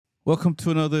Welcome to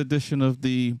another edition of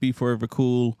the Be Forever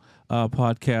Cool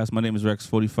podcast. My name is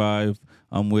Rex45.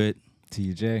 I'm with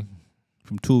TJ.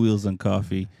 from Two Wheels and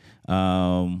Coffee.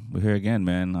 We're here again,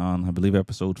 man, on I believe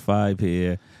episode 5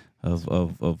 here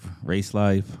of race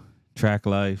life, track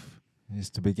life. It's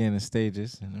the beginning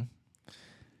stages,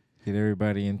 Get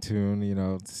everybody in tune,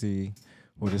 to see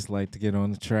what it's like to get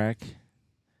on the track.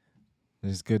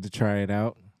 It's good to try it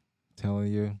out.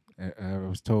 Telling you, I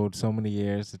was told so many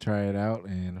years to try it out,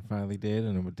 and I finally did,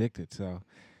 and I'm addicted. So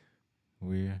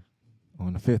we're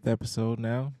on the 5th episode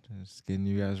now, just getting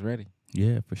you guys ready.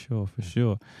 Yeah, for sure.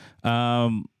 So I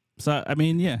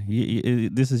mean, yeah,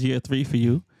 this is year 3 for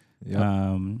you. Yep.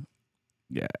 I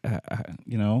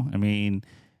mean,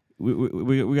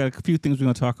 we got a few things we're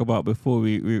gonna talk about before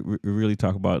we really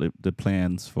talk about the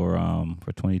plans for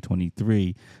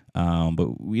 2023.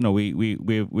 But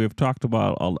we've talked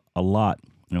about a lot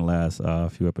in the last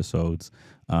few episodes.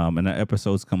 And that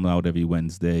episode's coming out every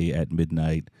Wednesday at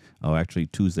midnight, or actually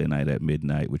Tuesday night at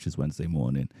midnight, which is Wednesday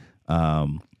morning.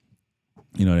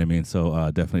 You know what I mean? So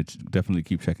definitely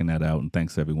keep checking that out. And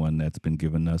thanks to everyone that's been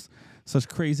giving us such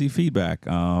crazy feedback.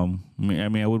 When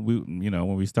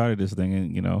we started this thing,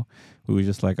 and we were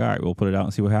just like, all right, we'll put it out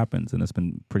and see what happens. And it's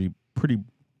been pretty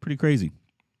crazy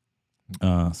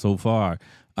so far.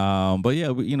 But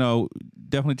yeah,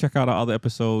 definitely check out our other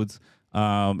episodes.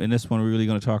 In this one, we're really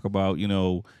going to talk about,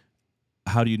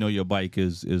 how do you know your bike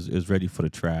is ready for the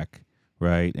track,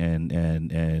 right?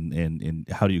 And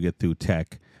how do you get through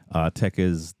tech? Tech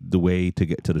is the way to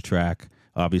get to the track.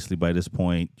 Obviously, by this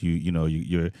point,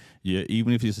 you're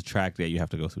even if it's a track day, you have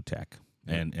to go through tech,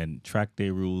 and track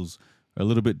day rules are a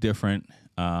little bit different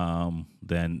than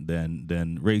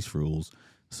race rules.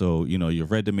 So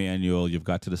you've read the manual, you've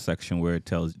got to the section where it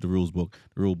tells the rule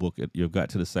book. You've got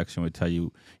to the section where it tell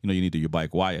you you need your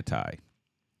bike wire tie.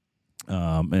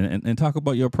 And talk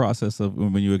about your process of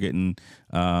when you were getting.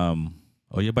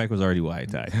 Your bike was already wire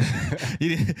tied.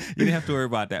 you didn't have to worry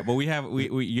about that. But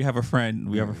you have a friend.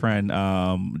 We have a friend,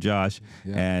 Josh,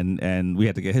 and we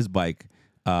had to get his bike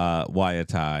wire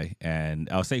tie and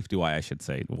safety wire, I should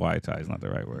say. Wire tie is not the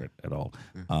right word at all.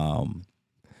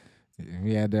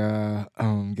 We had to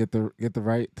get the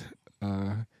right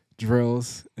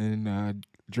drills and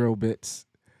drill bits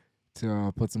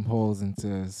to put some holes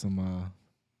into some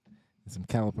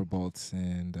caliper bolts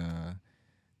and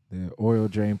the oil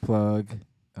drain plug.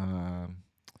 What are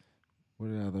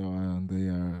the other one?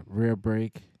 The rear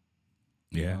brake.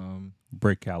 Yeah.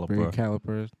 Brake caliper. Brake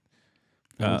calipers.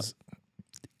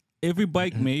 Every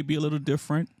bike may be a little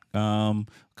different.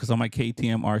 Because on my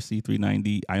KTM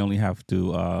RC390, I only have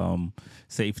to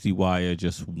safety wire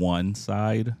just one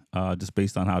side, just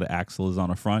based on how the axle is on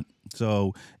the front.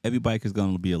 So every bike is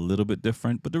going to be a little bit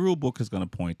different, but the rule book is going to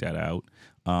point that out.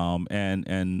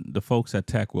 And the folks at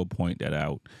Tech will point that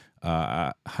out.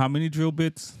 How many drill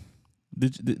bits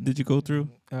did you go through?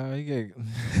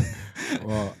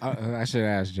 Well, I should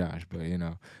ask Josh, but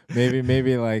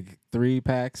maybe like 3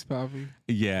 packs probably.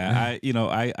 Yeah,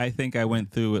 I think I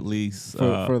went through at least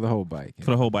for the whole bike.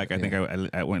 For the whole bike, I think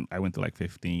I went to like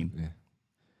 15. Yeah.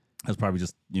 That's probably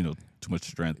just too much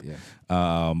strength. Yeah.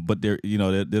 But they're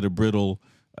the brittle.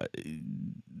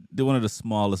 They're one of the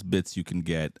smallest bits you can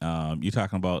get. You're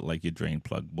talking about like your drain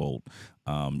plug bolt,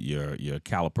 your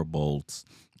caliper bolts,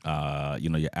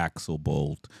 your axle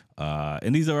bolt,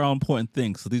 and these are all important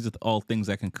things. So these are all things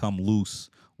that can come loose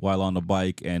while on the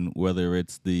bike, and whether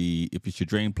if it's your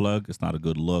drain plug, it's not a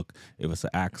good look. If it's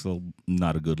an axle,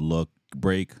 not a good look.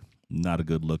 Brake, not a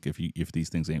good look if these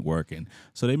things ain't working.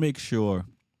 So they make sure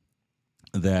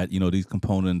that these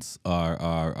components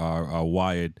are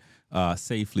wired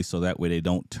safely, so that way they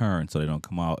don't turn, so they don't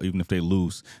come out. Even if they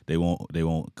loose, they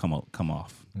won't come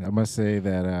off. I must say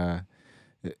that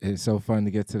it's so fun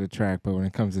to get to the track, but when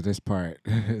it comes to this part,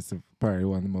 it's probably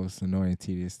one of the most annoying,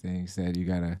 tedious things that you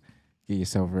gotta get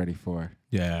yourself ready for.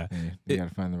 Yeah, and you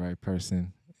gotta find the right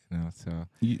person. So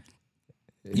you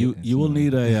will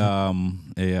need a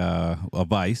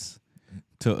vise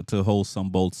to hold some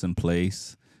bolts in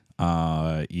place.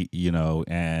 And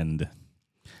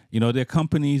there are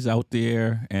companies out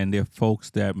there, and there are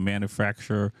folks that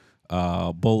manufacture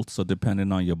bolts. So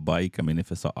depending on your bike, I mean,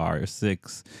 if it's a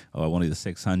R6 or one of the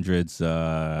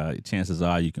 600s, chances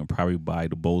are you can probably buy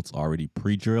the bolts already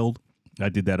pre-drilled. I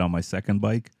did that on my second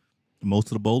bike, most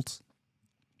of the bolts.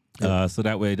 So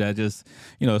that way, that just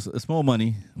it's more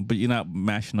money, but you're not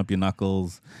mashing up your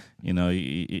knuckles.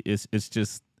 It's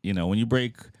just when you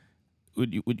break.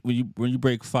 When you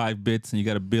break 5 bits and you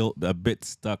got a bit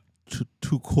stuck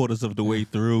 2/4 of the way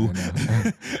through,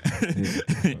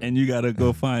 and you got to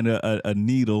go find a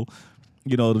needle,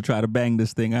 to try to bang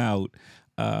this thing out.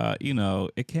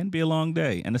 it can be a long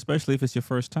day, and especially if it's your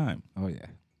first time. Oh yeah,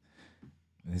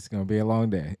 it's gonna be a long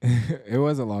day. It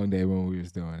was a long day when we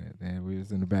was doing it, and we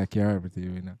was in the backyard with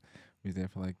you. You know, we was there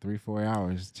for like 3-4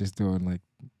 hours just doing like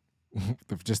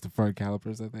just the front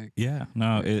calipers. I think. Yeah,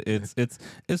 no, it's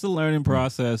a learning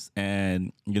process,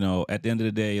 and at the end of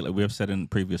the day, like we have said in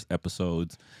previous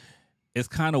episodes, it's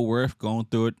kind of worth going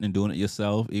through it and doing it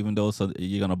yourself, even though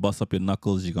you're gonna bust up your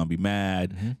knuckles, you're gonna be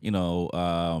mad,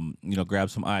 Mm-hmm. grab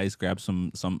some ice, grab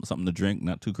something to drink,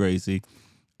 not too crazy,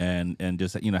 and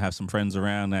just have some friends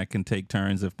around that can take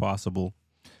turns if possible.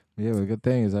 Yeah, the good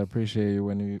thing is I appreciate you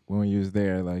when you was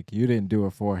there. Like you didn't do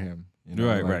it for him. You know,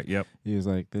 Right, like, right, yep. He was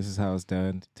like, "This is how it's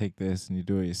done. Take this and you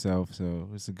do it yourself." So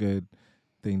it's a good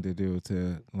thing to do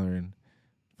to learn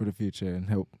for the future and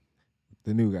help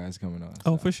the new guys coming on.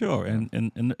 Oh, So, for sure, yeah.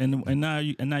 and now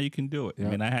you can do it. Yeah. I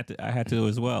mean, I had to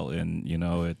as well, and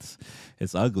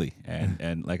it's ugly,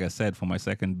 and like I said, for my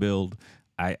second build,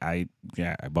 I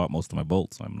bought most of my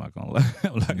bolts. I'm not gonna lie.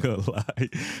 I'm not gonna lie.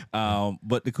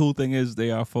 But the cool thing is,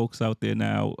 there are folks out there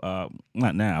now.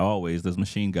 Not now, always. There's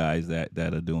machine guys that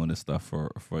are doing this stuff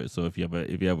for. So if you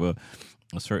have a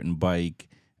certain bike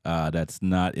that's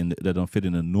not that don't fit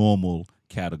in a normal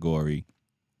category,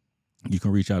 you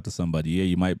can reach out to somebody. Yeah,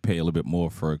 you might pay a little bit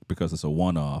more for it because it's a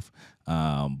one-off,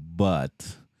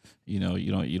 but you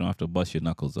don't have to bust your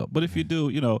knuckles up. But if you do,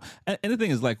 and the thing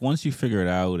is, like once you figure it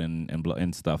out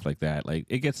and stuff like that, like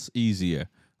it gets easier.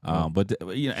 But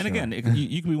and Sure. again,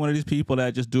 you can be one of these people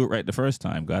that just do it right the first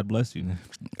time. God bless you.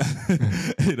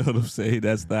 You know what I'm saying?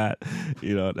 That's not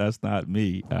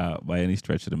me by any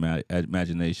stretch of the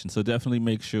imagination. So definitely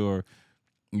make sure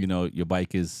your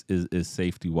bike is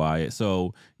safety wired.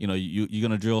 So you're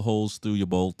gonna drill holes through your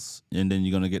bolts, and then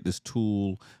you're gonna get this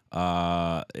tool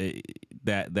that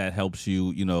helps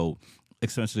you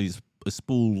essentially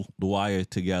spool the wire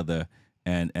together,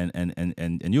 and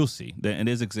you'll see. And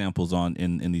there's examples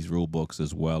in these rule books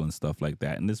as well and stuff like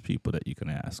that. And there's people that you can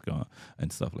ask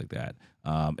and stuff like that.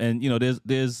 And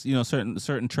there's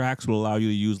certain tracks will allow you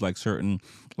to use like certain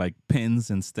like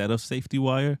pins instead of safety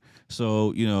wire.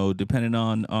 So depending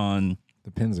on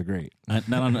The pins are great.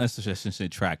 not on the SSC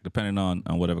track, depending on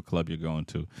whatever club you're going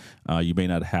to, you may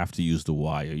not have to use the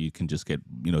wire. You can just get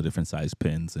different size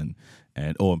pins and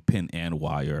or pin and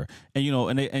wire, and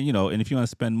and if you want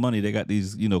to spend money, they got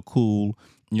these cool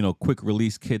quick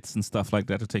release kits and stuff like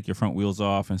that to take your front wheels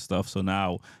off and stuff. So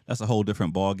now that's a whole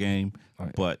different ball game. Oh,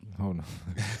 yeah. But Hold on.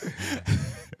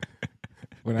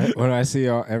 When I see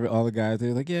all the guys,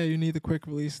 they're like, "Yeah, you need the quick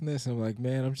release in this." And I'm like,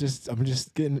 "Man, I'm just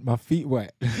getting my feet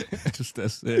wet." just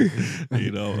that's it,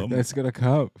 That's gonna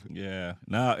come. Yeah,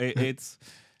 no, it's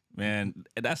man,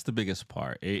 that's the biggest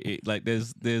part. Like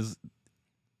there's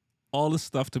all the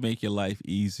stuff to make your life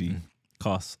easy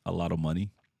costs a lot of money,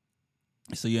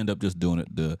 so you end up just doing it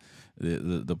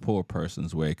the poor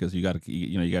person's way, because you got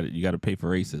to pay for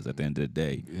races at the end of the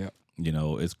day. Yeah.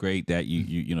 It's great that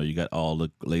you got all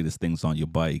the latest things on your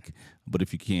bike, but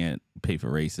if you can't pay for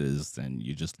races, then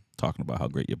you're just talking about how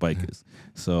great your bike is.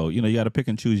 So you got to pick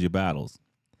and choose your battles.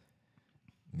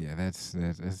 Yeah, that's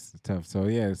tough. So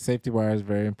yeah, safety wire is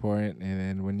very important. And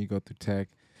then when you go through tech,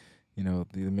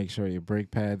 make sure your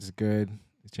brake pad's good.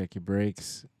 Check your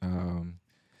brakes.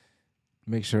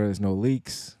 Make sure there's no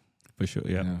leaks. For sure,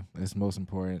 yeah. That's most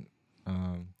important.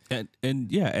 And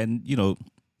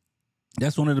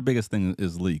that's one of the biggest things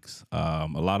is leaks. A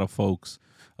lot of folks,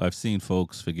 I've seen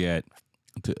folks forget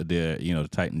to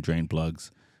tighten drain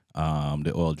plugs,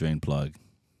 the oil drain plug,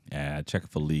 and check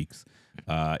for leaks.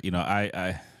 I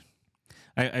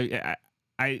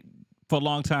for a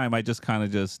long time I just kind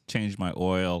of just changed my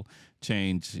oil,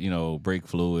 change brake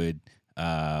fluid,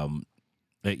 engine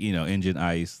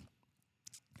ice,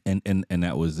 and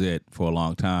that was it for a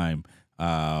long time.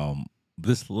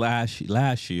 This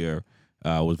last year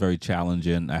was very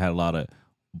challenging. I had a lot of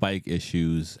bike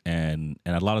issues, and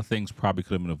a lot of things probably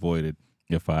could have been avoided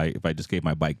if I just gave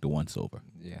my bike the once over.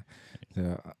 Yeah,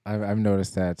 so I've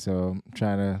noticed that. So I'm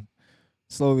trying to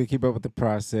slowly keep up with the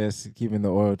process, keeping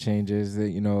the oil changes.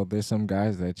 There's some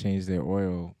guys that change their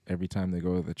oil every time they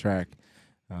go to the track.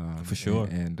 For sure.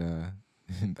 And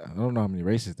I don't know how many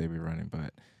races they be running,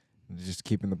 but just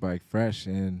keeping the bike fresh.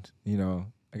 And I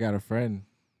got a friend,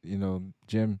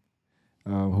 Jim,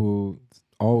 who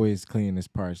always cleaning his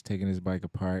parts, taking his bike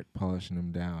apart, polishing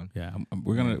them down. Yeah,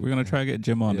 we're gonna try to get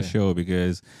Jim on the show,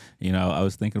 because I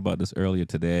was thinking about this earlier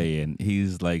today, and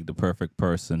he's like the perfect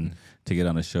person to get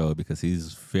on the show because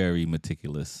he's very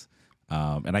meticulous,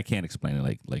 and I can't explain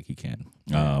it like he can.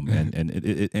 And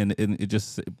it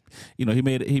just he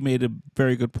made a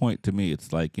very good point to me.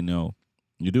 It's like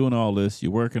you're doing all this,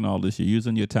 you're working all this, you're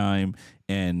using your time,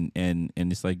 and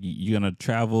it's like you're gonna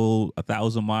travel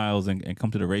 1,000 miles and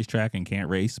come to the racetrack and can't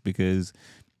race because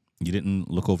you didn't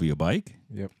look over your bike.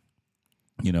 Yep.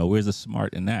 Where's the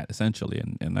smart in that, essentially?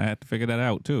 And I had to figure that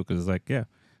out too, because it's like, yeah,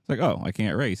 it's like, oh, I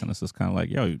can't race, and it's just kind of like,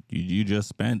 yo, you just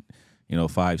spent, $500,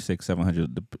 $600,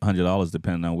 $700,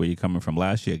 depending on where you're coming from.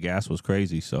 Last year, gas was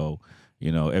crazy, so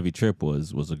every trip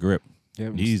was a grip,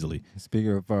 Yep. easily.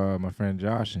 Speaking of my friend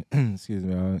Josh, excuse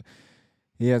me,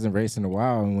 he hasn't raced in a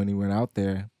while, and when he went out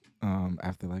there,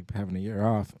 after like having a year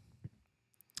off,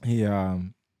 he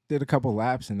did a couple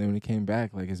laps, and then when he came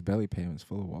back, like his belly pan was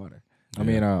full of water. I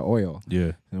mean, oil.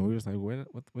 Yeah. And we was like,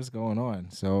 what's going on?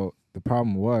 So the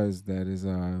problem was that his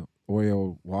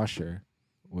oil washer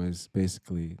was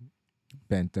basically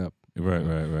bent up. Right.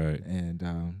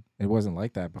 And it wasn't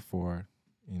like that before.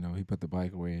 He put the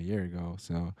bike away a year ago.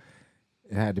 So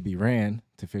it had to be ran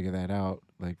to figure that out,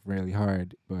 like really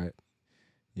hard. But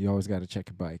you always got to check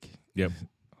your bike. Yep.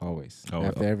 Always. Oh,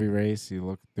 After every race, you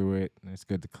look through it, and it's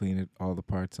good to clean it, all the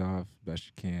parts off best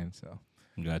you can. So.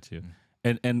 Got you.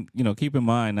 And keep in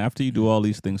mind, after you do all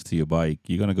these things to your bike,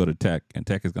 you're gonna go to tech, and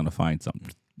tech is gonna find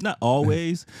something. Not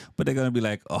always, but they're gonna be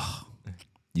like, oh,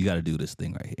 you got to do this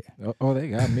thing right here. Oh, they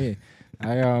got me.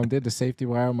 I did the safety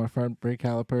wire on my front brake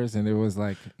calipers, and it was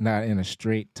like not in a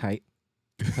straight tight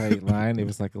line. It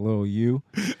was like a little U.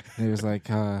 And it was like,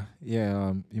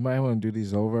 you might want to do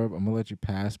these over. I'm gonna let you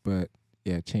pass, but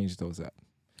yeah, change those up.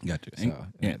 Got you. So,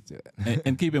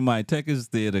 And keep in mind, tech is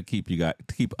there to keep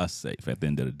keep us safe at the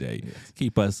end of the day. Yes.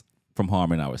 Keep us from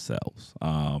harming ourselves.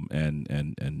 And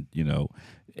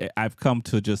I've come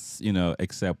to just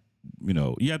accept.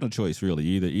 You have no choice really.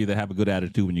 You either have a good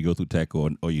attitude when you go through tech,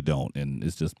 or you don't. And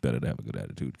it's just better to have a good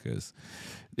attitude, because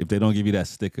if they don't give you that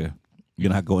sticker,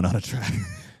 you're not going on a track.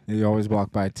 You always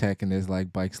walk by tech, and there's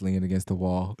like bikes leaning against the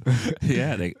wall.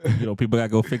 Yeah, people gotta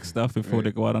go fix stuff before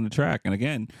they go out on the track. And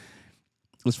again,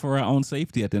 it's for our own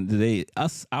safety at the end of the day,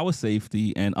 our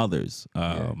safety and others.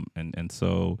 And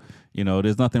so,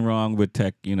 there's nothing wrong with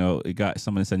tech. It got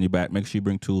someone to send you back. Make sure you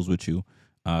bring tools with you,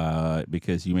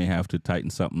 because you may have to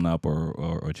tighten something up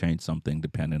or change something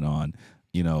depending on,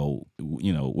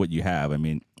 what you have. I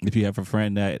mean, if you have a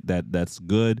friend that's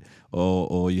good,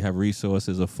 or you have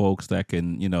resources of folks that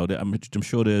can, I'm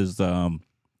sure there's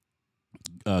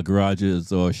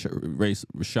garages or race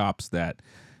shops that.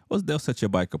 Well, they'll set your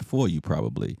bike up for you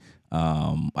probably.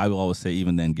 I will always say,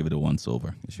 even then, give it a once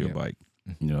over. It's your bike.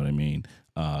 You know what I mean?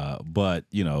 But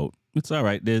it's all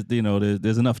right.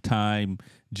 There's enough time.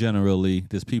 Generally,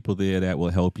 there's people there that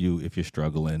will help you if you're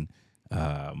struggling.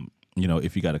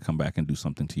 If you got to come back and do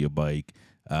something to your bike.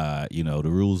 The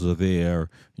rules are there.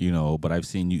 But I've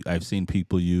seen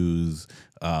people use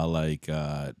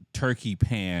turkey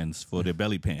pans for their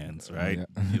belly pans, right?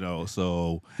 Yeah.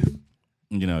 So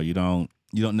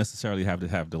you don't necessarily have to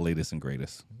have the latest and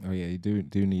greatest. Oh yeah, you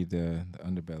do need the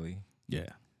underbelly. Yeah.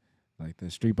 Like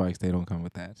the street bikes, they don't come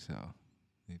with that, so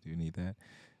you do need that.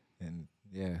 And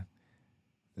yeah,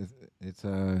 it's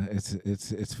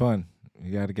fun.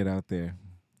 You got to get out there.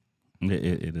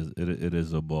 It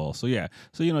is a ball. So yeah,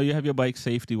 so you have your bike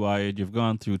safety wired. You've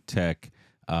gone through tech.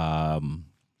 And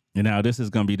now this is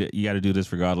gonna be you got to do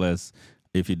this regardless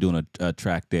if you're doing a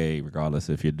track day, regardless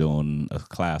if you're doing a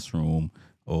classroom.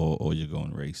 Or you're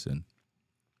going racing,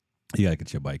 you gotta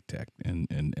get your bike tech, and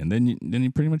then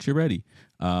you pretty much you're ready.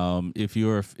 If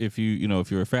you're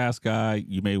a fast guy,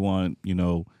 you may want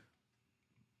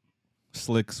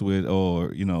slicks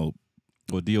or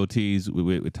DOTs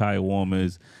with tire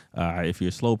warmers. If you're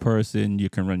a slow person, you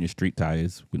can run your street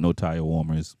tires with no tire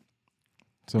warmers.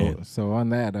 So on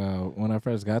that, when I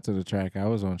first got to the track, I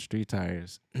was on street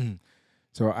tires,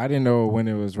 so I didn't know when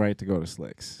it was right to go to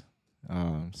slicks.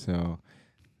 So.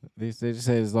 They just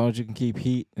say as long as you can keep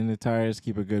heat in the tires,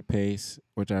 keep a good pace,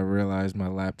 which I realized my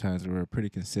lap times were pretty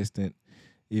consistent,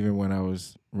 even when I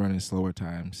was running slower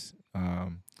times.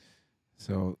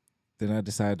 So then I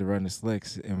decided to run the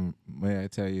slicks, and may I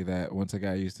tell you that once I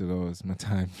got used to those, my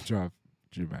time dropped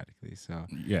dramatically. So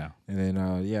yeah, and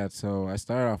then so I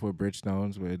started off with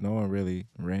Bridgestones, where no one really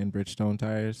ran Bridgestone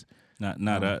tires. Not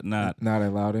at Loudon. Not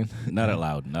at Loudon.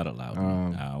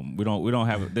 We don't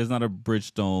have. There's not a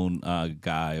Bridgestone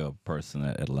guy or person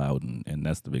at Loudon, and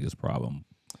that's the biggest problem.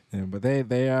 Yeah, but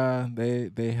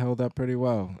they held up pretty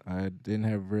well. I didn't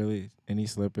have really any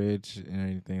slippage or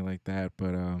anything like that.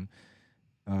 But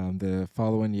the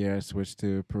following year I switched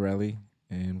to Pirelli,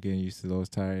 and I'm getting used to those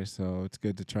tires. So it's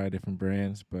good to try different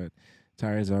brands, but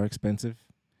tires are expensive.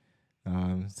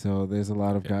 So there's a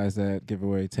lot of guys that give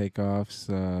away takeoffs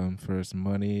for some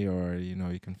money, or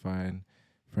you can find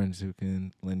friends who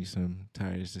can lend you some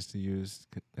tires just to use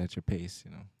at your pace.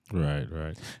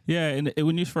 Right. Yeah, and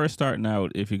when you're first starting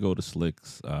out, if you go to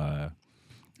slicks,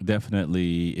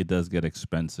 definitely it does get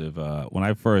expensive. When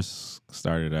I first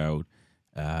started out,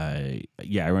 I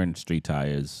ran street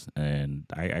tires, and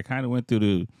I kind of went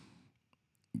through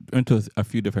into a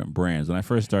few different brands. When I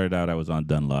first started out, I was on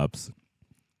Dunlops,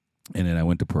 and then I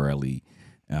went to Pirelli.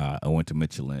 I went to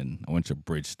Michelin. I went to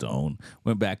Bridgestone.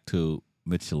 Went back to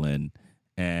Michelin,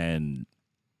 and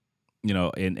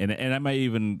and I might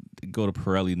even go to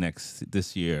Pirelli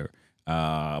this year.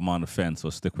 I'm on the fence, so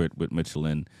stick with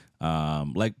Michelin.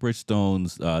 Like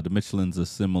Bridgestones, the Michelins are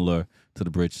similar to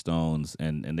the Bridgestones,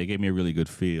 and they gave me a really good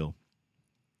feel.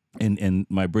 And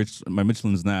my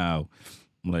Michelins now,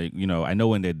 like I know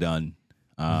when they're done.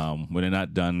 When they're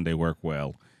not done, they work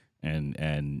well, and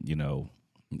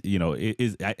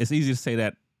it's easy to say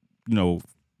that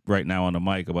right now on the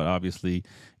mic, but obviously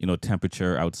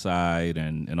temperature outside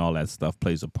and all that stuff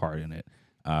plays a part in it.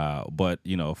 But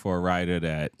for a rider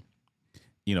that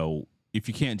if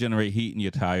you can't generate heat in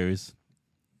your tires,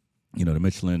 the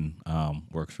Michelin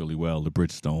works really well. The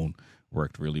Bridgestone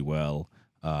worked really well,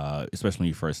 especially when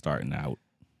you're first starting out.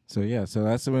 So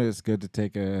that's when it's good to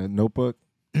take a notebook.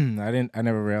 I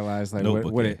never realized like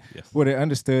Notebook, what it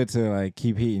understood to like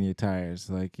keep heating your tires.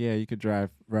 Like you could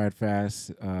ride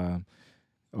fast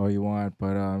all you want,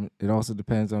 but it also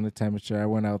depends on the temperature. I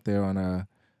went out there on a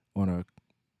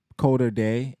colder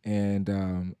day,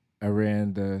 and I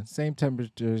ran the same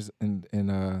temperatures in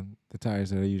the tires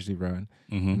that I usually run,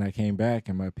 and I came back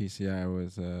and my PCI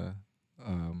was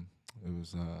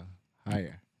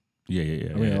higher.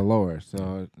 Yeah. I mean, lower.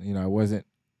 So I wasn't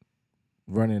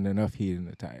running enough heat in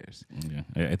the tires. Yeah,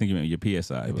 I think you meant your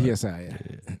PSI. PSI,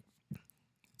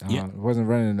 yeah. It wasn't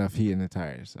running enough heat in the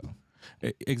tires. So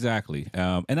exactly,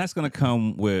 and that's gonna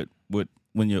come with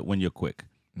when you're quick.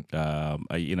 You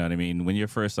know what I mean? When you're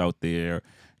first out there,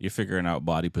 you're figuring out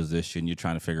body position. You're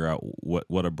trying to figure out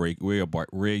what a break,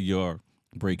 where your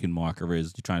braking marker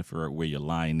is. You're trying to figure out where your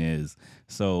line is.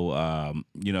 So,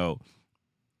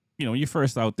 when you're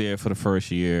first out there for the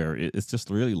first year, it's just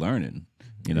really learning.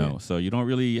 So you don't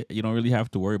really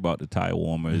have to worry about the tire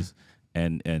warmers.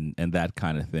 And that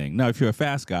kind of thing. Now, if you're a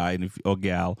fast guy or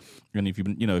gal, and if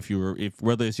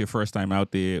whether it's your first time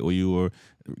out there or you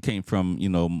came from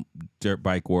dirt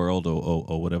bike world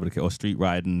or whatever the case, or street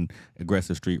riding,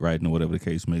 aggressive street riding or whatever the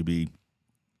case may be,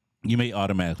 you may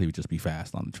automatically just be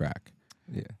fast on the track.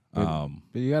 Yeah, but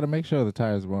you got to make sure the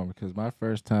tires are warm, because my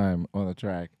first time on the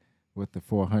track with the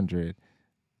 400.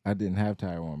 I didn't have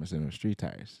tire warmers in the street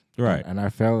tires. Right. And I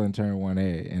fell in turn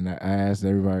 1A, and I asked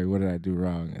everybody, what did I do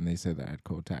wrong? And they said that I had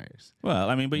cold tires. Well,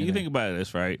 I mean, but you think about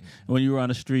this, right? When you were on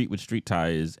the street with street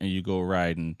tires and you go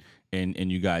riding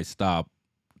and you guys stop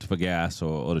for gas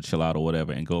or to chill out or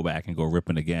whatever and go back and go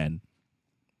ripping again,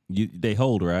 they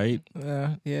hold, right?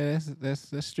 Yeah,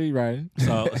 that's street riding.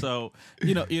 So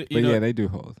yeah, they do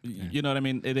hold. You know what I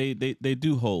mean? They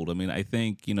do hold. I mean, I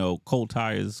think cold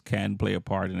tires can play a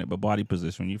part in it, but body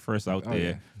position when you first out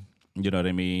there, you know what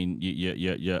I mean.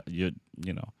 You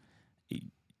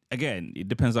again, it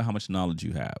depends on how much knowledge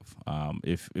you have.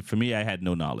 If for me, I had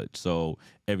no knowledge, so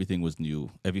everything was new.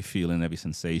 Every feeling, every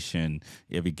sensation,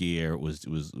 every gear was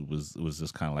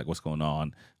just kind of like, what's going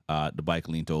on? The bike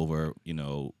leaned over,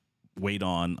 weight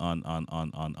on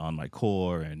my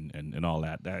core and all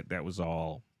that. That was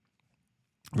all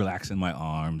relaxing my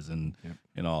arms and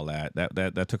all that.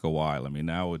 That took a while. I mean,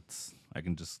 now I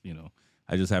can just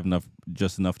I just have enough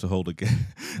to hold the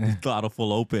throttle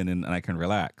full open and I can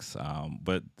relax.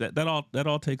 But that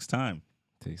all takes time.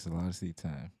 Takes a lot of seat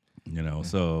time.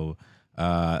 So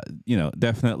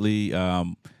definitely.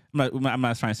 I'm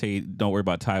not trying to say don't worry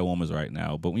about tire warmers right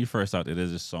now, but when you first out there,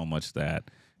 there's just so much that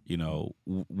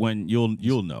when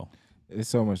you'll know. It's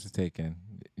so much to take in.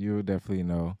 You'll definitely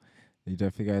know. You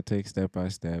definitely got to take step by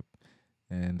step,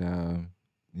 and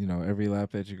every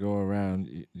lap that you go around,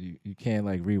 you can't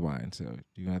like rewind. So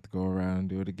you have to go around and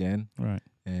do it again. Right.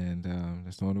 And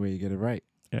that's the only way you get it right.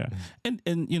 Yeah. And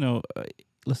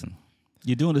listen,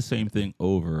 you're doing the same thing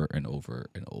over and over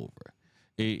and over.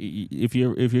 If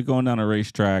you're going down a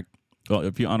racetrack, or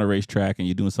if you're on a racetrack and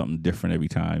you're doing something different every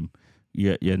time,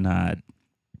 you're not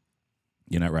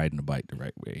riding the bike the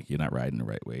right way. You're not riding the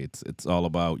right way. It's all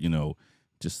about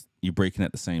just you braking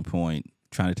at the same point,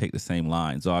 trying to take the same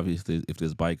lines. Obviously, if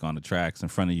there's bike on the tracks in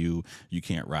front of you, you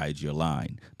can't ride your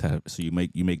line. So you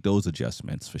make those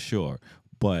adjustments for sure.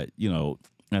 But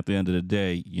at the end of the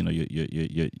day,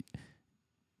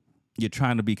 you're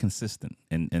trying to be consistent,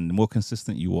 and the more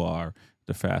consistent you are,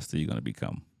 the faster you're going to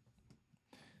become.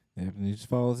 Yep, and you just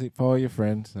follow your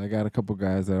friends. I got a couple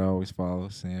guys that I always follow,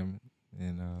 Sam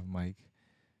and Mike,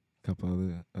 a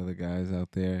couple other guys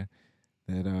out there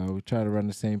that we try to run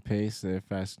the same pace. They're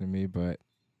faster than me, but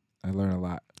I learn a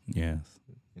lot. Yes.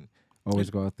 Always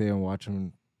go out there and watch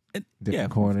them different Yeah,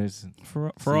 corners.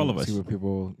 for all of us. See what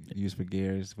people use for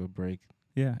gears, for brake.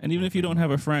 Yeah, and even if you don't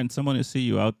have a friend, someone will see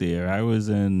you out there. I was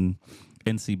in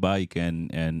NC Bike,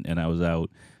 and I was out.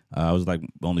 I was like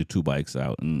only 2 bikes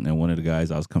out, and one of the guys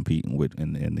I was competing with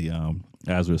in the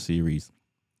Azure series,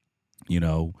 you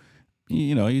know,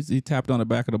 he tapped on the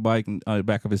back of the bike and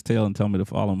back of his tail and told me to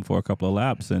follow him for a couple of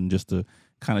laps, and just to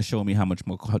kind of show me how much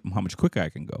quicker I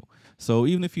can go. So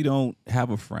even if you don't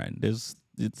have a friend,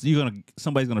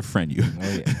 somebody's gonna friend you. Oh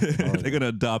yeah, They're gonna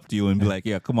adopt you and be like,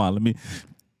 yeah, come on, let me.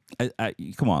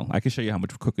 Come on, I can show you how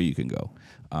much quicker you can go.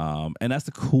 And that's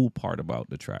the cool part about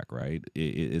the track, right?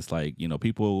 It's like,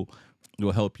 people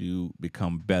will help you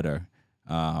become better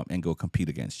and go compete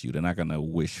against you. They're not going to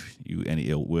wish you any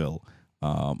ill will.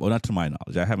 Well, not to my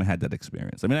knowledge. I haven't had that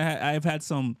experience. I mean, I've had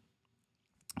some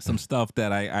stuff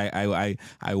that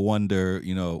I wonder,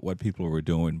 what people were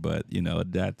doing, but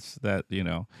that's that,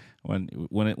 when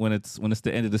it's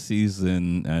the end of the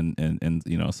season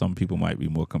and some people might be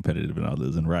more competitive than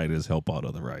others, and riders help out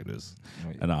other riders. Oh,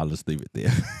 yeah. And I'll just leave it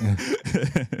there. Yeah,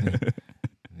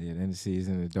 the end of the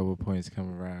season, the double points come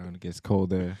around, it gets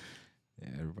colder. Yeah,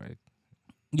 everybody.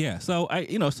 Yeah, so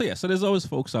so there's always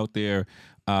folks out there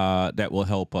that will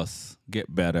help us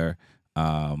get better.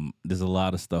 There's a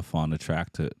lot of stuff on the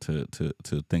track to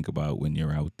think about when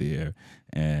you're out there,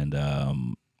 and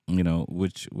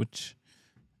which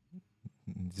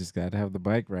you just got to have the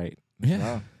bike right.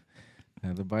 Yeah,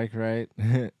 have the bike right,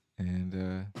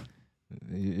 and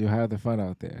you'll have the fun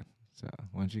out there. So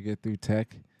once you get through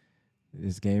tech,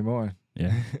 it's game on.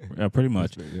 Yeah, pretty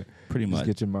much. Pretty just much.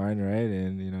 Get your mind right,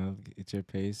 and get your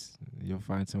pace. You'll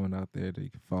find someone out there that you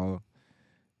can follow.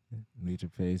 Lead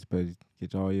your pace, but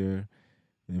get all your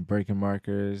braking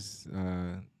markers,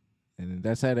 and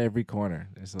that's at every corner.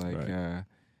 It's like right.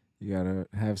 You gotta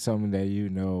have someone that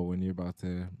when you're about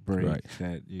to brake. Right.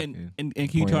 That you can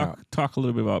you talk a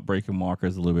little bit about braking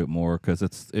markers a little bit more, because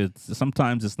it's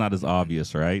sometimes it's not as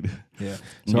obvious, right? Yeah.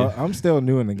 So yeah. I'm still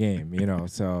new in the game,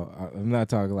 So I'm not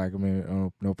talking like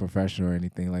no professional or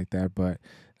anything like that, but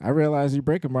I realize your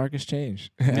braking markers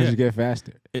change as you get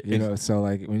faster. So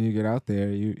like when you get out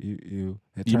there, you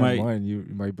at turn 1 you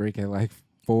might brake at like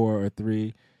 4 or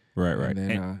 3. Right. And,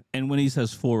 then, and when he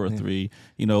says 4 or 3,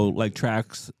 like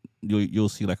tracks, you'll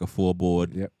see like a 4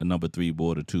 board, yep. A number 3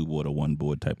 board, a 2 board, a 1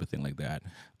 board type of thing like that.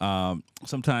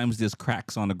 Sometimes there's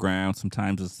cracks on the ground.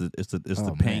 Sometimes it's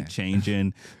the paint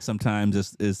changing.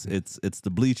 Sometimes it's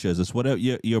the bleachers. It's whatever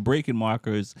your braking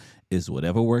markers is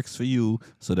whatever works for you.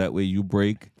 So that way you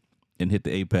brake and hit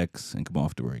the apex and come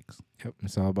off the brakes. Yep,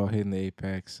 it's all about hitting the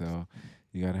apex. So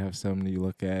you gotta have something you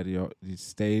look at. You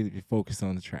focus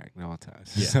on the track at all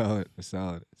times. Yeah.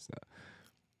 Solid. So.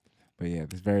 But yeah,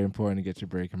 it's very important to get your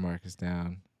braking markers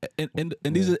down. And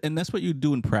that's what you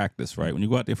do in practice, right? When you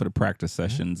go out there for the practice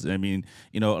sessions. I mean,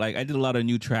 like I did a lot of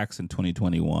new tracks in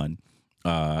 2021,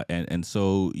 and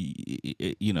so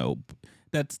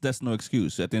that's no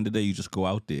excuse. At the end of the day, you just go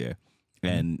out there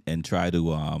and try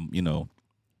to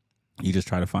you just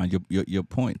try to find your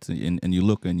points, and you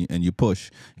look and you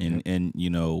push, and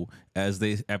as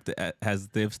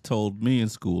they've told me in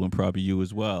school, and probably you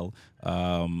as well.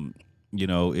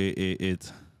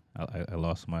 It's I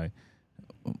lost my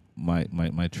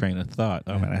train of thought.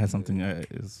 Oh man, I had something.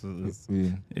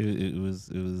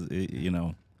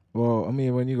 Well, I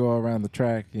mean, when you go around the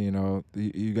track, you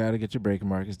got to get your braking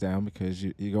markers down, because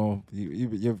you're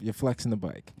flexing the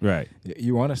bike. Right.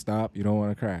 You want to stop. You don't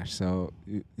want to crash. So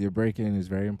your braking is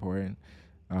very important.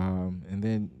 And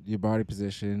then your body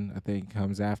position, I think,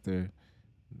 comes after.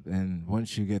 And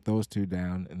once you get those 2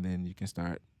 down, and then you can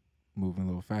start moving a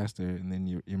little faster, and then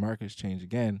your markers change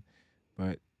again.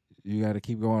 But you got to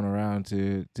keep going around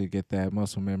to get that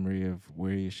muscle memory of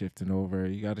where you're shifting over.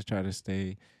 You got to try to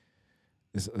stay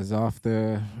as off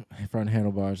the front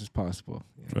handlebars as possible.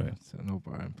 Right. So no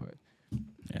bar input.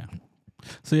 Yeah.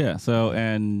 So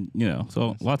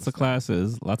lots of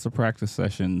classes, lots of practice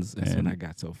sessions. That's when I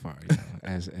got so far,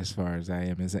 as far as I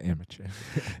am as an amateur.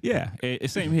 Yeah,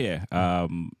 same here.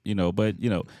 But and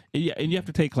you have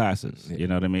to take classes. Yeah. You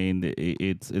know what I mean?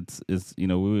 It's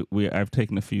I've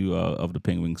taken a few of the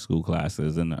Penguin School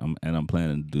classes, and I'm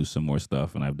planning to do some more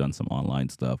stuff, and I've done some online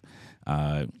stuff.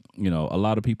 A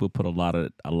lot of people put a lot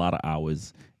of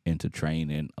hours into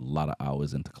training, a lot of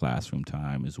hours into classroom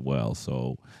time as well.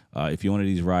 So if you're one of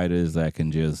these riders that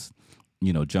can just,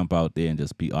 jump out there and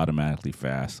just be automatically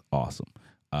fast, awesome.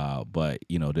 But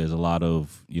there's a lot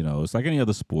of it's like any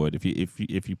other sport.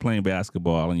 If you're playing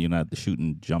basketball and you're not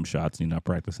shooting jump shots and you're not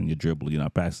practicing your dribble, you're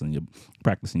not practicing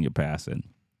your passing.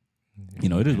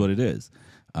 It is what it is.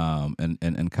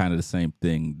 And kind of the same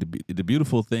thing. The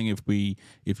beautiful thing,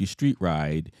 if you street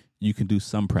ride, you can do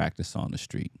some practice on the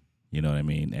street. You know what I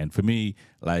mean? And for me,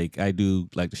 like I do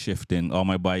like the shifting. All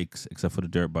my bikes, except for the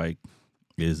dirt bike,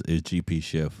 is GP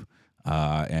shift.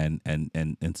 And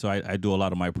so I do a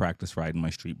lot of my practice riding my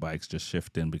street bikes, just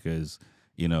shifting because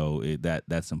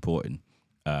that's important.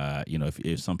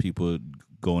 If some people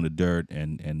go in the dirt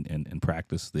and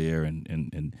practice there,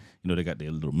 and they got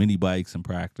their little mini bikes and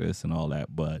practice and all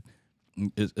that, but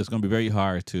it's going to be very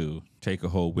hard to take a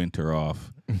whole winter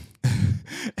off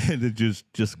and to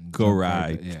just go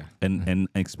ride and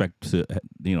expect to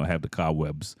have the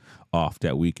cobwebs off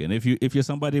that weekend. If you're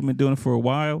somebody who's been doing it for a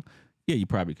while, yeah, you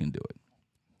probably can do it.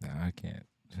 No, I can't.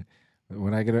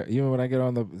 When I get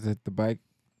on the bike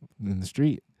in the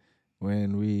street,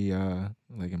 when we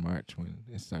like in March when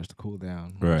it starts to cool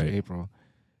down, March, right? April,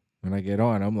 when I get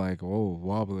on, I'm like, oh,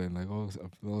 wobbling, like a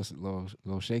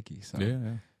little shaky. So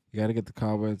yeah. You got to get the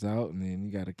cobwebs out, and then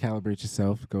you got to calibrate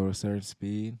yourself, go to a certain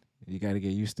speed. You got to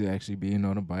get used to actually being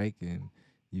on a bike and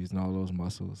using all those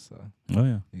muscles. So Oh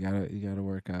yeah. you gotta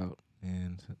work out,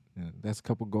 and that's a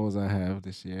couple goals I have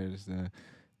this year. Is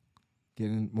get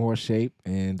in more shape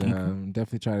and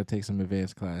definitely try to take some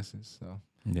advanced classes. So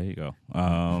there you go.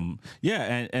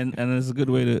 Yeah, and it's a good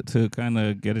way to kind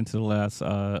of get into the last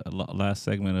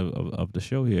segment of the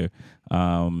show here.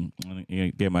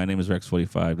 Again, my name is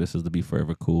Rex45. This is the Be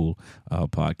Forever Cool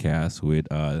podcast with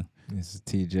this is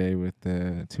TJ with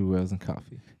Two Wheels and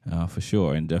Coffee. For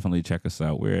sure, and definitely check us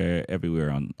out. We're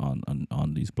everywhere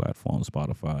on these platforms: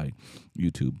 Spotify,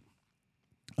 YouTube,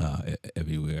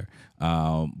 everywhere.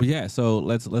 But yeah, so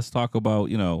let's talk about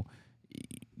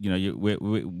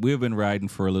we've been riding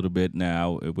for a little bit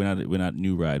now. We're not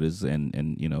new riders, and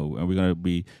we're gonna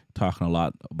be talking a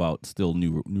lot about still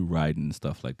new riding and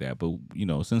stuff like that. But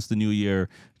since the new year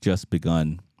just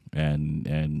begun,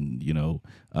 and you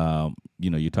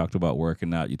talked about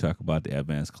working out, you talk about the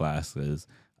advanced classes.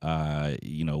 Because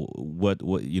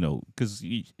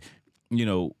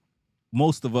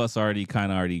most of us already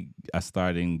are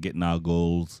starting getting our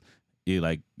goals.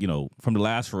 From the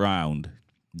last round,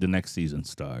 the next season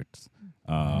starts,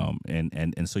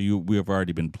 and so we have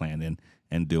already been planning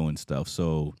and doing stuff.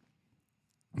 So,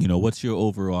 what's your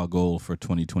overall goal for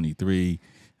 2023?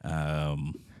 Well,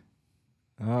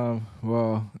 I'm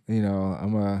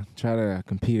gonna try to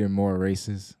compete in more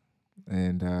races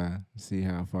and see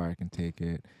how far I can take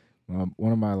it.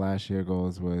 One of my last year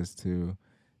goals was to,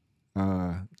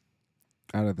 out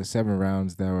of the 7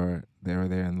 rounds that were there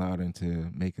in Loudon, to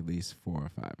make at least 4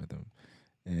 or 5 of them,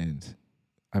 and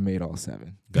I made all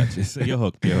 7. Gotcha. So you're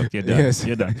hooked. You're done. Yes.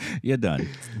 You're done.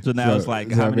 So now it's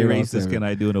like, how many races can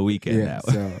I do in a weekend now?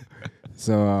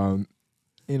 So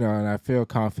and I feel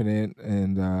confident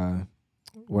in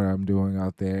what I'm doing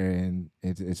out there, and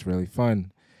it's really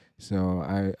fun. So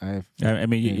I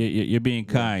mean, you're being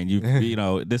kind.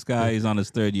 This guy is on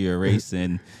his 3rd year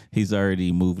racing. He's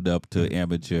already moved up to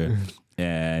amateur,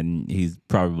 and he's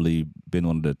probably been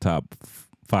one of the top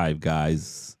 5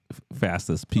 guys,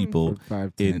 fastest people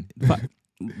 5, in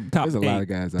top There's a 8, lot of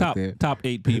guys out there. Top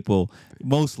 8 people,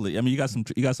 mostly. I mean, you got some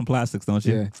plastics, don't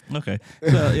you? Yeah. Okay.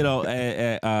 So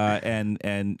and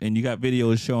you got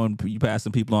videos showing you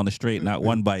passing people on the street, not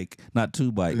 1 bike, not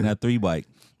 2 bike, not 3 bike.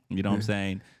 You know what I'm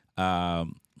saying?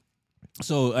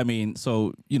 So I mean,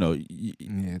 so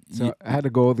So I had a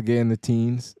goal to get in the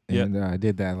teens, and I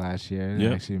did that last year.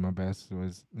 Yep. Actually, my best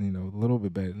was a little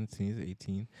bit better than the teens,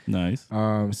 18. Nice.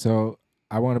 So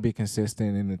I want to be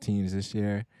consistent in the teens this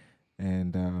year,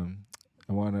 and I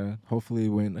want to hopefully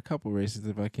win a couple races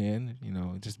if I can.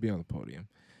 Just be on the podium.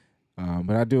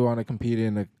 But I do want to compete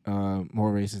in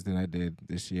more races than I did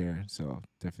this year, so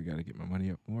definitely got to get my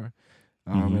money up more.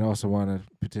 And also want to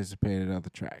participate at other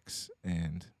tracks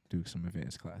and do some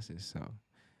advanced classes. So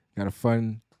got a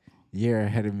fun year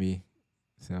ahead of me,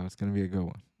 so it's gonna be a good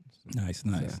one. Nice.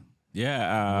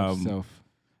 Yeah.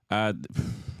 I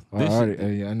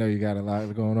know you got a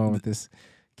lot going on with this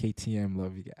KTM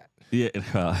love you got. Yeah,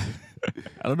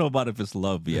 I don't know about if it's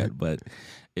love yet, but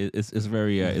it's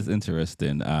very it's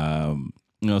interesting.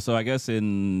 So I guess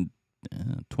in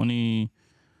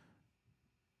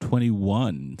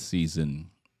 2021 season,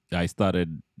 I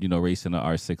started racing an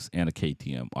R6 and a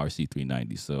KTM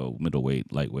RC390, so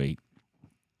middleweight, lightweight.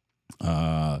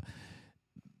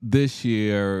 This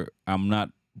year I'm not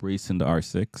racing the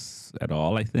R6 at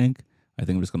all. I think I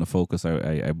think I'm just going to focus.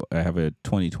 I have a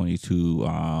 2022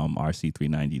 RC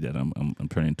 390 that I'm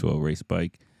turning into a race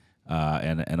bike.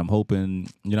 And I'm hoping,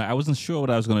 I wasn't sure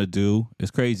what I was going to do. It's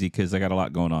crazy because I got a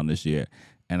lot going on this year.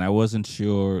 And I wasn't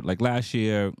sure, like last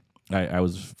year,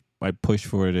 I pushed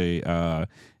for the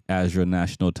Azure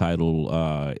national title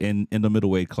in the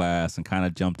middleweight class and kind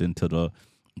of jumped into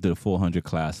the 400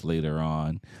 class later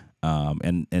on,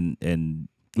 and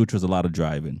which was a lot of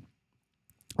driving.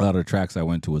 A lot of the tracks I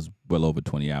went to was well over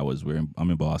 20 hours.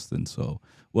 I'm in Boston, so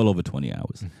well over 20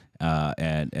 hours.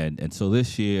 And so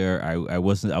this year I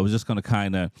was just going to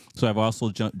kind of, so I've also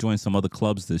joined some other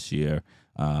clubs this year.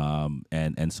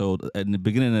 And so in the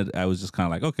beginning I was just kind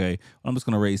of like, okay, I'm just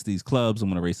going to race these clubs. I'm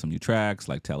going to race some new tracks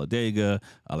like Talladega,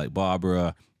 like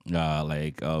Barbara,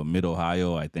 like Mid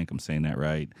Ohio. I think I'm saying that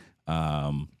right.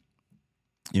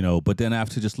 But then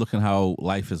after just looking how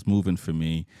life is moving for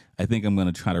me, I think I'm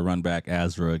going to try to run back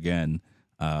Azra again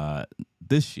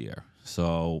this year.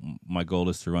 So my goal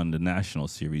is to run the national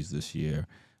series this year.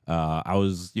 I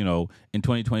was, in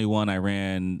 2021, I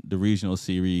ran the regional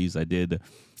series. I did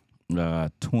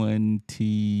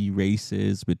 20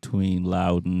 races between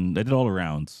Loudon. I did all the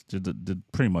rounds. Did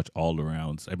pretty much all the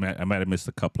rounds. I might have missed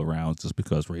a couple of rounds just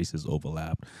because races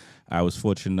overlapped. I was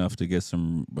fortunate enough to get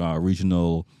some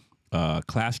regional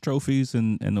class trophies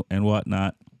and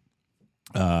whatnot.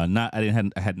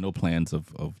 I had no plans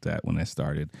of that when I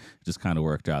started. It just kind of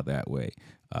worked out that way.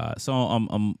 So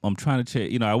I'm trying to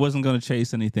chase. I wasn't going to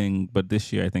chase anything, but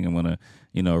this year I think I'm going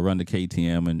to run the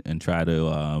KTM and try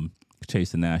to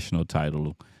chase the national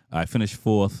title. I finished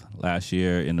fourth last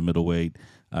year in the middleweight.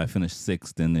 I finished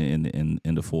sixth in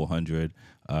the 400.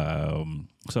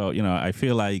 So I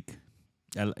feel like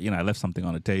I left something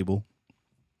on the table.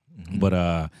 Mm-hmm. But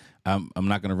I'm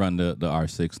not going to run the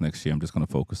R6 next year. I'm just going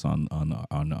to focus on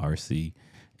the RC,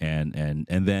 and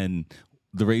then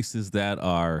the races that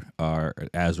are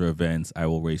Azra events, I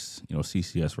will race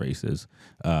CCS races.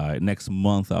 Next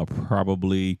month I'll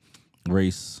probably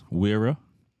race Wera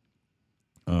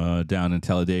down in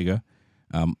Talladega.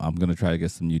 I'm going to try to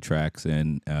get some new tracks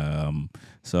in,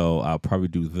 so I'll probably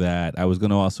do that. I was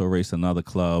going to also race another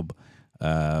club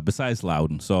besides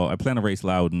Loudon. So I plan to race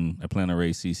Loudon. I plan to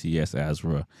race CCS,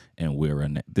 Azra, and Wera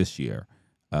this year,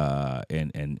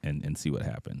 and see what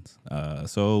happens.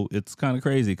 So it's kind of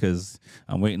crazy because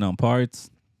I'm waiting on parts.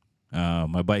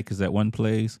 My bike is at one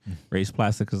place. Race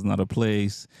Plastic is another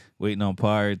place. Waiting on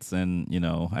parts, and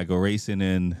I go racing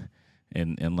in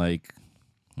like,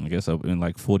 I guess in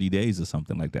like 40 days or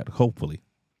something like that. Hopefully.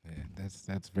 Yeah,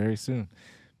 that's very soon.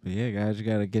 But yeah, guys, you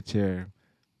gotta get your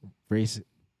race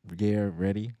gear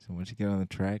ready. So once you get on the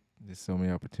track, there's so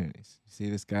many opportunities. You see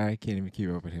this guy, can't even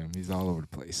keep up with him. He's all over the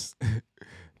place.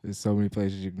 There's so many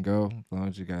places you can go as long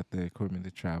as you got the equipment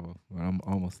to travel. Well, I'm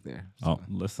almost there. So. Oh,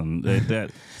 listen,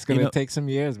 that it's gonna take some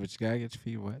years, but you gotta get your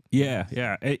feet wet. Yeah.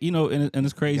 And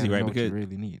it's crazy, right? Because you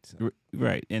really need. So.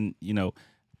 Right, and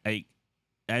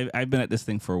I've been at this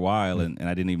thing for a while, and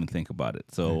I didn't even think about it.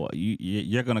 So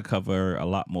you're going to cover a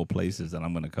lot more places than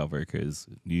I'm going to cover because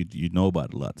you know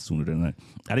about it a lot sooner than I.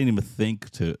 I didn't even think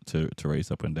to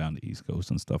race up and down the East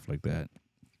Coast and stuff like that,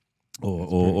 or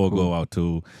cool. Go out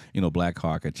to Black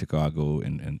Hawk at Chicago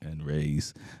and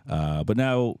race. But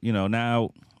now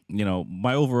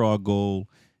my overall goal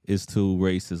is to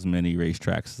race as many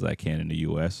racetracks as I can in the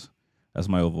U.S. That's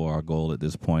my overall goal at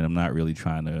this point. I'm not really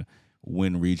trying to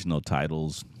win regional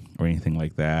titles or anything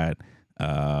like that. It's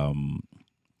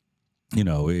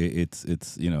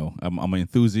I'm an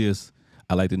enthusiast.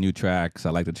 I like the new tracks. I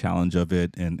like the challenge of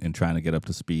it and trying to get up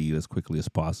to speed as quickly as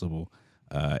possible.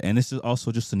 And it's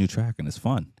also just a new track and it's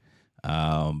fun.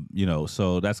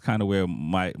 So that's kind of where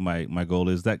my goal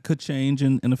is. That could change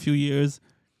in a few years.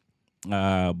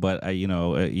 But I'm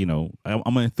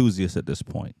an enthusiast at this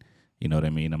point. You know what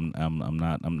I mean? I'm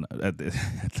not.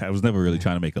 I was never really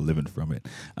trying to make a living from it,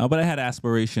 but I had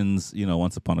aspirations,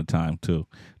 once upon a time to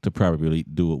probably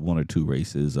do one or two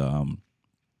races, in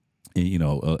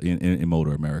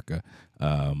Motor America.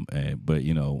 But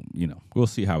we'll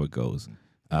see how it goes.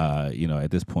 At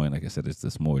this point, like I said, it's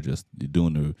just more just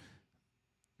doing the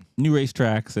new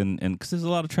racetracks and because there's a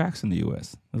lot of tracks in the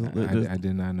U.S. I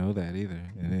did not know that either.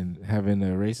 And then having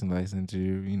a racing license,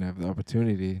 you have the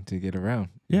opportunity to get around.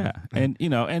 Yeah, and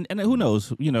who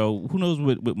knows? Who knows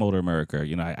with Motor America?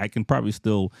 I can probably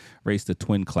still race the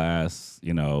twin class.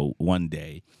 One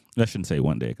day. I shouldn't say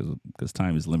one day because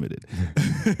time is limited.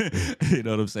 You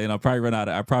know what I'm saying? I'll probably run out.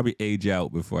 I'll probably age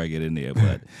out before I get in there.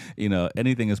 But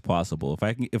anything is possible.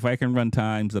 If I can run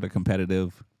times that are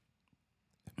competitive.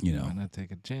 You Why know, not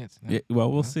take a chance? No? yeah,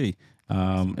 well, we'll No? see.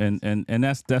 Amazing. And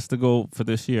that's the goal for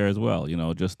this year as well. You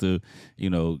know, just to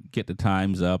get the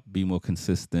times up, be more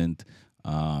consistent.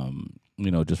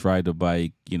 Just ride the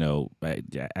bike. I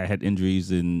had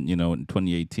injuries in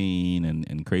 2018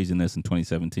 and craziness in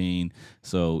 2017.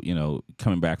 So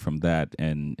coming back from that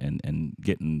and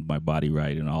getting my body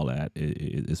right and all that,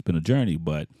 it's been a journey.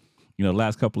 But the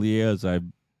last couple of years, I've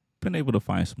been able to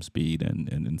find some speed,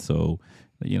 and so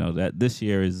that this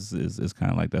year is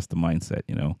kind of like that's the mindset.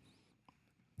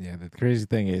 Yeah, the crazy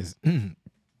thing is,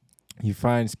 you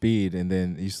find speed and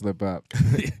then you slip up.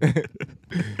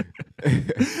 and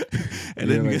You're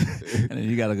then like, and then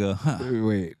you gotta go,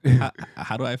 wait.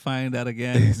 how do I find that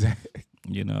again? Exactly.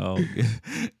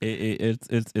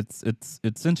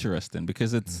 It's interesting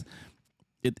because it's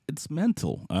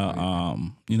mental. Right.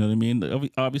 You know what I mean?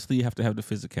 Obviously, you have to have the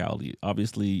physicality.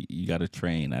 Obviously, you got to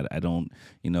train. I don't.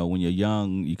 When you're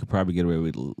young, you could probably get away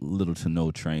with little to no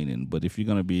training. But if you're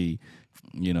gonna be,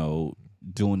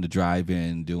 doing the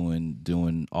drive-in,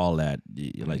 doing all that,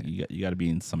 like you got to be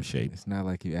in some shape. It's not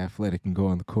like you're athletic and go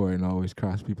on the court and always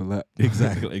cross people up.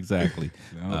 Exactly.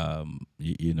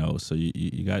 No. So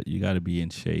you got to be in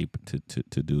shape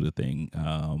to do the thing.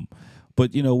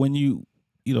 But when you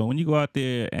go out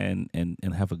there and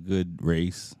have a good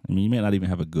race, I mean, you may not even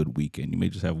have a good weekend. You may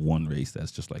just have one race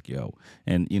that's just like, or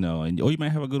you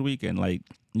might have a good weekend. Like,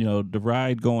 the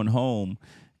ride going home,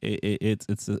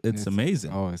 it's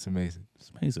amazing. Oh, it's amazing. It's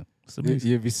amazing. It's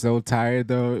amazing. You'd be so tired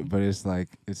though, but it's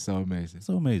like it's so amazing.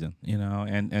 So amazing,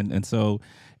 and so,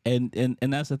 and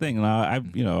that's the thing.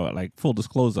 I've, like full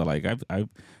disclosure, like I've,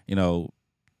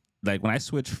 like when I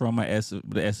switched from the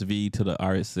SV to the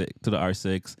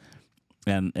R6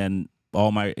 and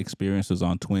all my experiences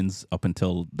on twins up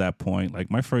until that point, like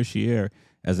my first year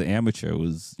as an amateur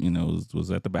was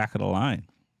at the back of the line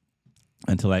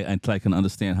until I can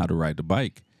understand how to ride the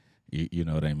bike. You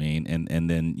know what I mean? And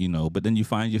then, but then you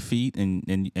find your feet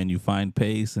and you find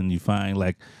pace and you find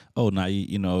like, oh, now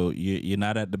you're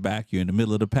not at the back, you're in the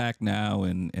middle of the pack now,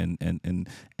 and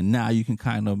now you can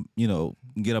kind of,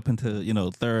 get up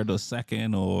into, third or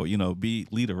second, or,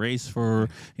 lead a race for,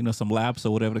 some laps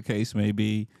or whatever the case may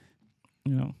be.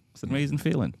 It's an amazing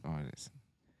feeling. Oh, it is.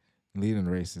 Leading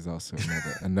a race is also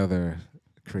another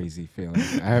crazy feeling.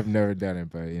 I have never done it,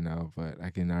 but I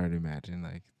can already imagine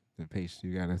like the pace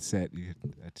you gotta set.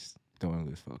 I just don't want to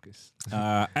lose focus.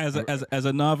 As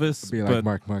a novice, be like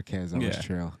Mark Marquez on his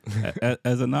trail.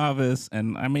 As a novice,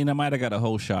 and I mean, I might have got a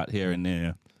whole shot here and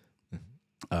there,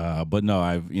 but no,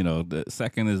 the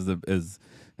second is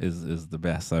the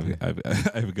best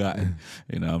I've gotten.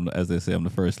 As they say, I'm the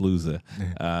first loser.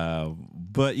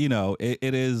 But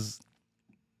it is.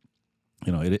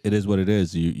 It is what it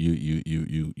is.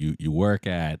 You work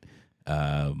at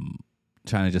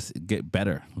trying to just get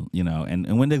better,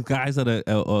 and when there's guys that are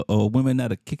or women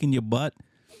that are kicking your butt,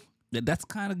 that's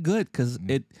kind of good because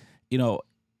I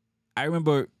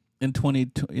remember in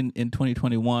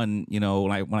 2021,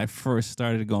 like when I first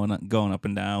started going up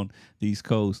and down the East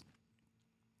Coast,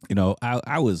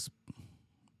 I was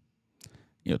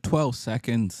 12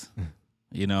 seconds.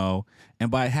 And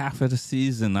by half of the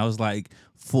season, I was like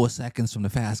 4 seconds from the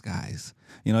fast guys.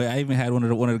 I even had one of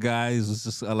the guys was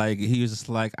just like, he was just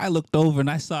like, I looked over and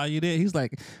I saw you there. He's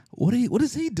like, what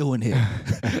is he doing here?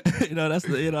 That's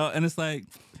and it's like,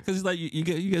 because it's like you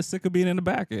get sick of being in the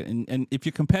back, and if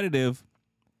you're competitive,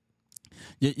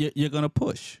 you're gonna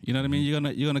push. You know what I mean? You're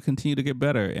gonna continue to get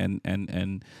better and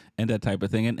that type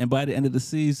of thing. And by the end of the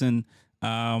season,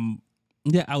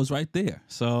 yeah, I was right there.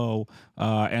 So,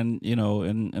 and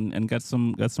got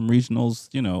some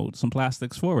regionals, some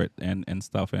plastics for it and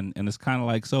stuff. And it's kind of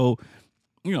like, so,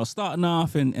 starting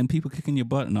off and people kicking your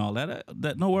butt and all that,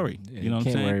 no worry. Yeah, you know what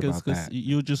I'm saying? Because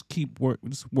you just keep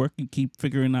working, keep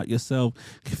figuring out yourself,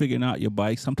 figuring out your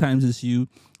bike. Sometimes it's you,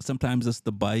 sometimes it's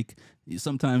the bike.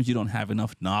 Sometimes you don't have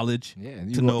enough knowledge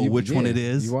to know which one it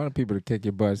is. You want people to kick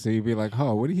your butt, so you'd be like,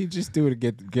 "Oh, what did he just do to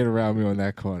get around me on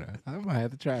that corner? I might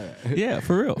have to try that." Yeah,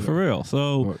 for real.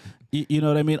 So, you know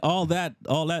what I mean? All that,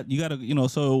 you gotta,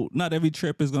 so not every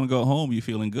trip is gonna go home you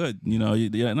feeling good.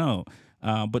 No.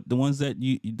 But the ones that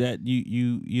you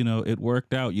it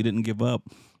worked out, you didn't give up.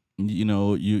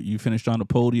 You finished on the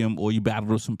podium, or you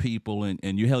battled with some people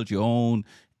and you held your own.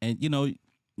 And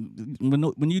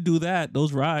when you do that,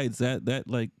 those rides that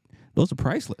like those are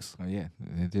priceless. Oh yeah,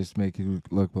 it just make you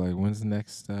look like, when's the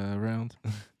next round?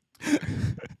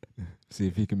 See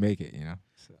if he can make it.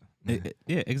 So.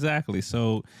 Yeah, exactly.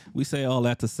 So we say all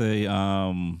that to say,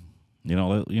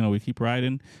 we keep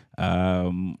riding.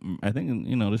 I think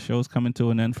the show's coming to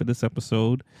an end for this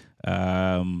episode.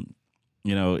 I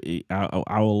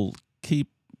will keep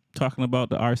talking about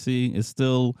the RC. It's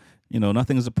still,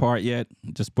 nothing's apart yet.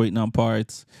 Just waiting on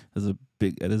parts.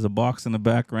 There's a box in the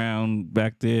background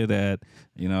back there that,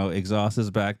 exhaust is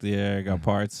back there. Got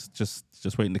parts just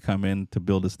waiting to come in to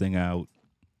build this thing out.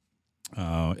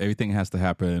 Everything has to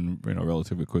happen,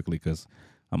 relatively quickly because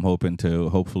I'm hoping to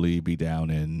hopefully be down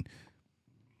in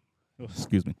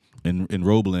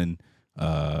Roebling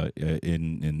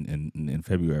in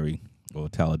February, or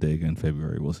Talladega in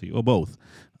February. We'll see, or both.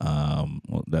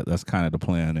 That's kind of the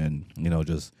plan, and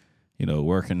just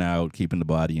working out, keeping the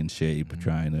body in shape,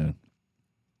 trying to.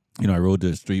 I rode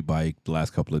the street bike the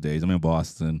last couple of days. I'm in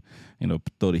Boston.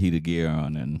 Throw the heated gear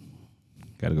on and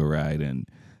got to go ride. And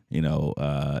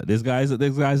there's guys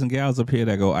and gals up here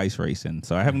that go ice racing.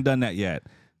 So I haven't done that yet.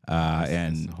 That's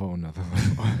a whole nother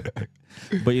level.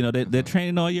 But they're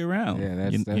training all year round. Yeah,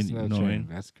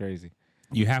 that's crazy.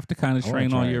 You have to kind of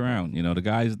train all year round.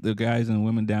 The guys and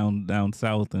women down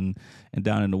south and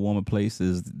down in the warmer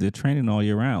places, they're training all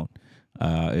year round.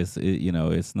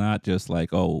 It's not just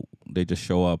like, oh, they just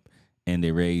show up and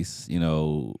they race,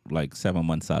 like 7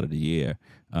 months out of the year.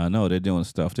 No, they're doing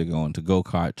stuff. They're going to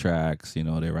go-kart tracks.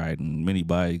 They're riding mini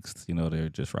bikes. They're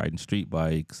just riding street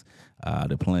bikes.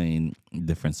 They're playing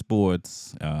different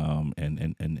sports,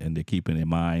 and they're keeping their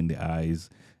mind, their eyes,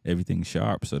 everything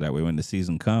sharp, so that way when the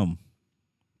season come,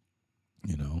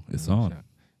 it's on.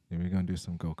 Yeah, we're gonna do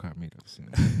some go-kart meetups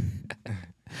soon.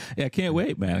 Yeah, I can't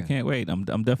wait, man. I can't wait. I'm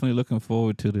definitely looking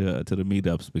forward to the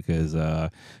meetups because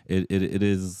it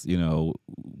is,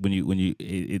 when you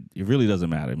it really doesn't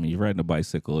matter. I mean, you're riding a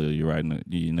bicycle, you're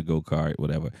in a go-kart,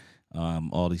 whatever.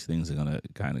 All these things are gonna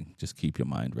kind of just keep your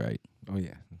mind right. Oh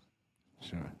yeah,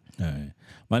 sure. All right.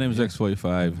 My name is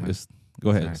Rex45.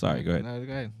 Go ahead. Sorry, go ahead. No,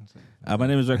 go ahead. My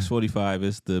name is Rex45.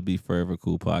 It's the Be Forever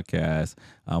Cool podcast.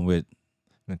 I'm with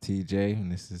TJ,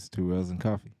 and this is 2 L's and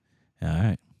Coffee. All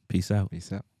right. Peace out.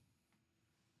 Peace out.